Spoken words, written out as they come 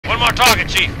from our target,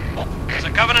 Chief. There's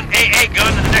a Covenant AA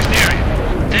gun in the next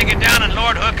area. Take it down and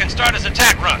Lord Hood can start his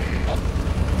attack run.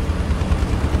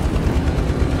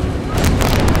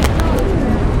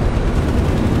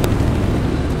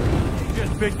 You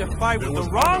just picked a fight with the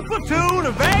wrong platoon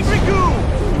of angry goons!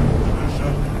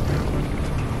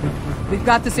 We've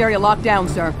got this area locked down,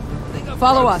 sir.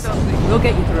 Follow us. We'll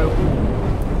get you through.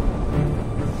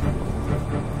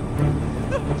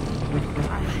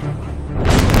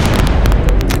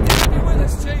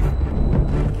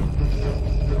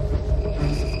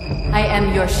 I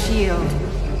am your shield.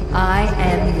 I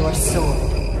am your sword.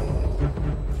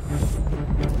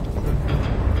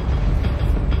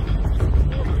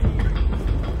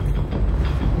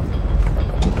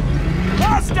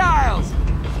 Hostiles!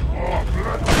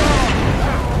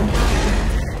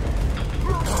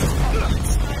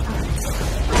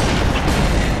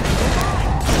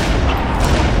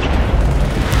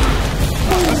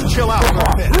 Let's chill out for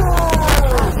a bit.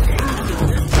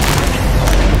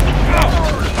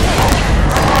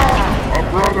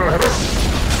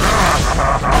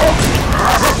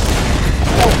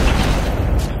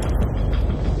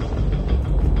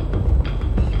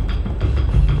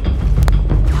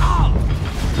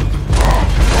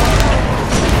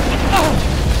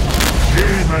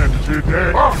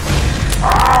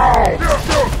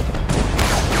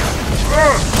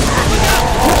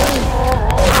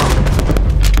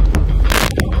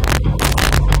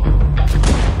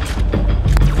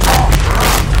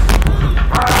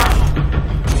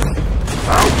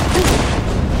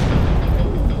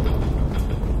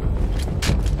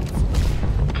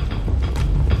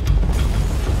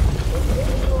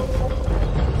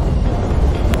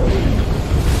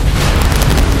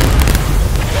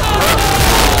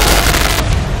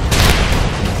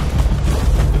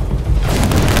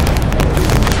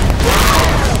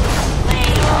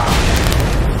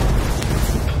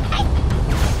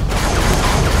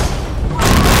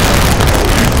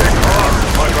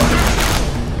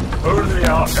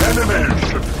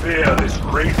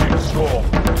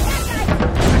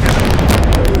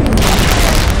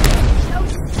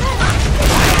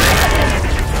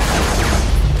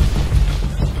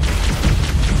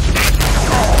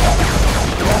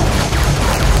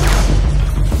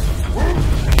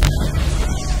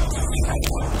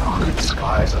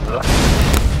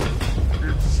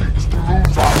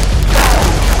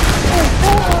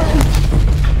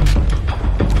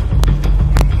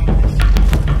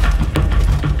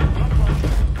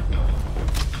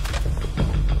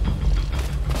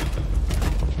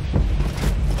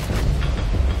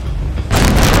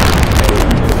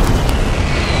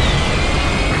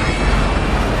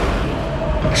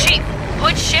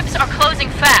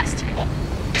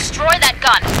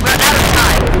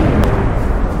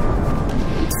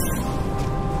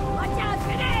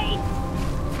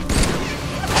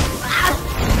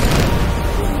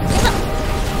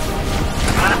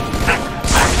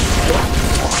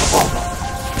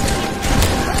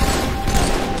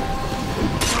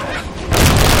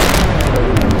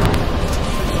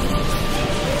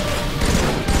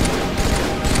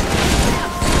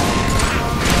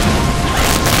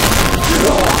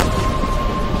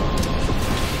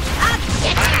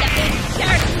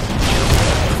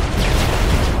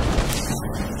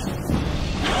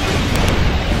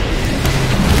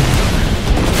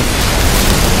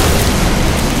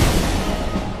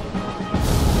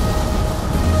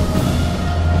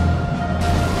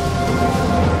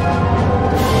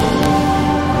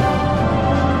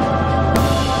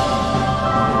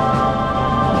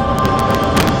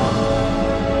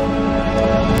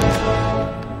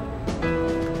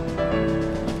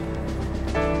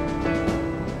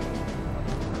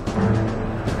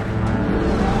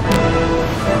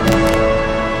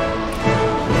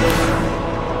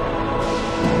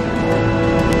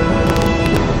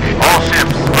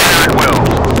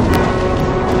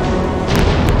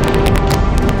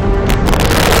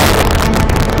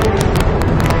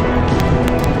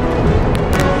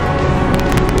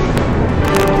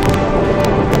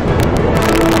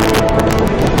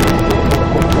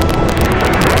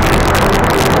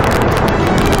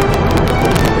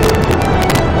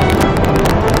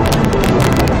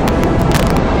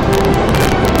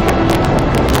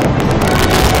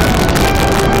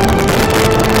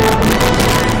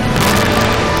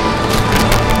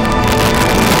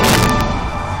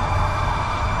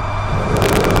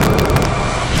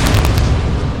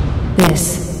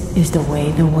 This is the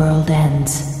way the world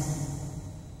ends.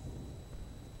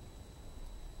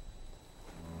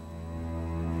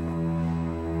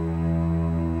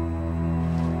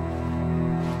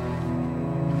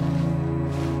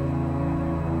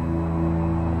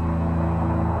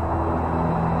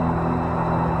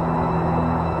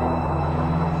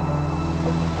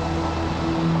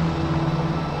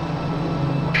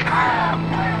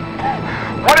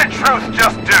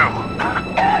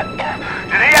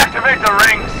 reported the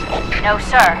rings? No,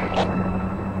 sir.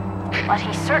 But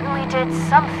he certainly did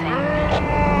something.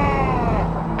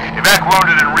 Evac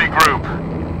wounded and regroup.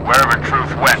 Wherever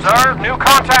Truth went. Sir, new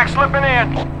contact slipping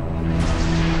in.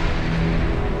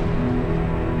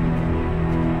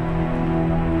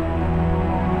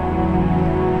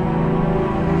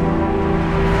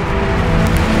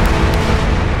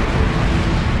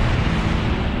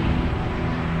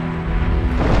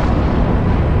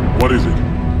 What is it?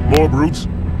 More brutes?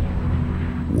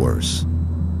 Worse.